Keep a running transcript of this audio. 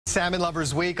Salmon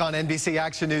Lovers Week on NBC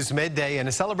Action News Midday, and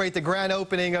to celebrate the grand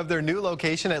opening of their new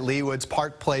location at Leewood's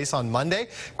Park Place on Monday,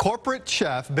 corporate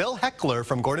chef Bill Heckler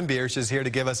from Biersch is here to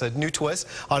give us a new twist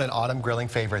on an autumn grilling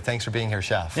favorite. Thanks for being here,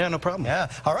 chef. Yeah, no problem.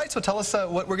 Yeah. All right, so tell us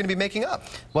what we're going to be making up.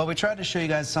 Well, we tried to show you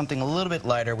guys something a little bit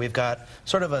lighter. We've got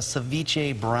sort of a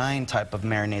ceviche brine type of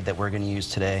marinade that we're going to use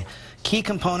today. Key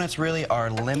components really are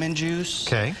lemon juice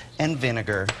and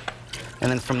vinegar. And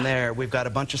then from there, we've got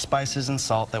a bunch of spices and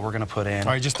salt that we're going to put in.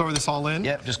 All right, just throw this all in?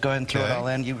 Yep, just go ahead and throw it all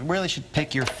in. You really should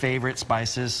pick your favorite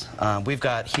spices. We've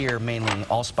got here mainly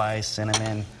allspice,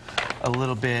 cinnamon, a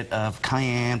little bit of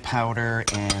cayenne powder,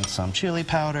 and some chili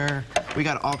powder. We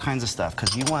got all kinds of stuff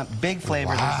because you want big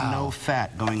flavor. Wow. There's no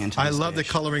fat going into this I love dish.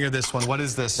 the coloring of this one. What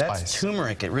is this spice? That's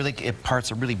turmeric. It parts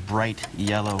a really bright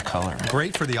yellow color.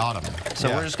 Great for the autumn. So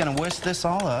we're just going to whisk this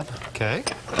all up. Okay.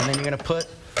 And then you're going to put...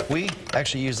 We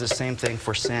actually use the same thing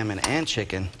for salmon and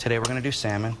chicken. Today we're going to do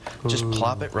salmon. Just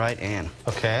plop it right in.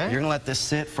 Okay. You're going to let this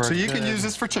sit for... So you can use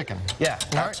this for chicken? Yeah,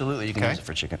 absolutely. You can use it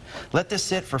for chicken. Let this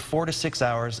sit for 4 to 6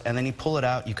 hours, and then you pull it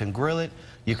out. You can grill it.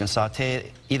 You can saute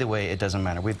it. Either way, it doesn't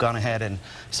matter. We've gone ahead and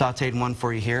sauteed one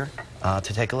for you here to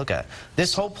take a look at.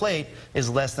 This whole plate is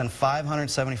less than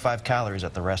 575 calories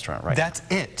at the restaurant right now. That's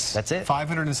it? That's it.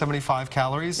 575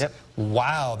 calories? Yep.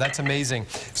 Wow, that's amazing.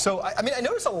 So, I mean, I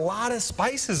noticed a lot of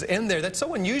spices in there. That's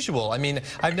so unusual. I mean,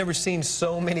 I've never seen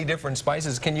so many different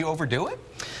spices. Can you overdo it?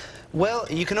 Well,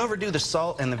 you can overdo the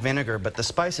salt and the vinegar, but the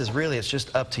spices, really, it's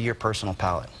just up to your personal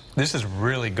palate. This is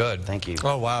really good. Thank you.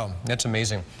 Oh, wow. That's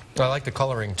amazing. I like the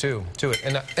coloring, too, to it.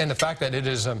 And the fact that it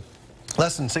is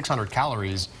less than 600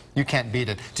 calories, you can't beat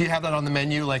it. Do you have that on the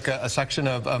menu, like a section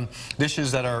of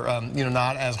dishes that are, you know,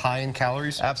 not as high in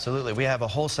calories? Absolutely. We have a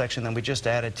whole section that we just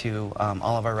added to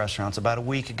all of our restaurants about a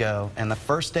week ago. And the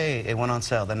first day it went on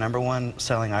sale, the #1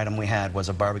 selling item we had was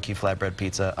a barbecue flatbread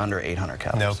pizza under 800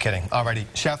 calories. No kidding. Alrighty.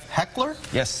 Chef Heckler?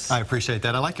 Yes. I appreciate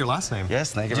that. I like your last name.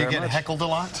 Yes, thank you very much. Do you get heckled a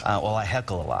lot? Well, I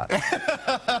heckle a lot.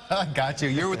 Got you.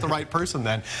 You're with the right person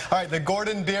then. All right, the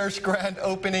Biersch grand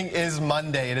opening is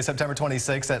Monday. It is September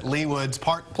 26th at Leewood's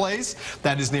Park Place.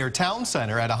 That is near Town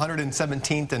Center at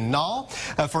 117th and Knoll.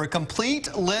 For a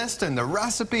complete list and the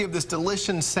recipe of this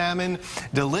delicious salmon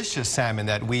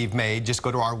that we've made, just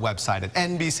go to our website at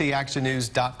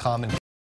nbcactionnews.com.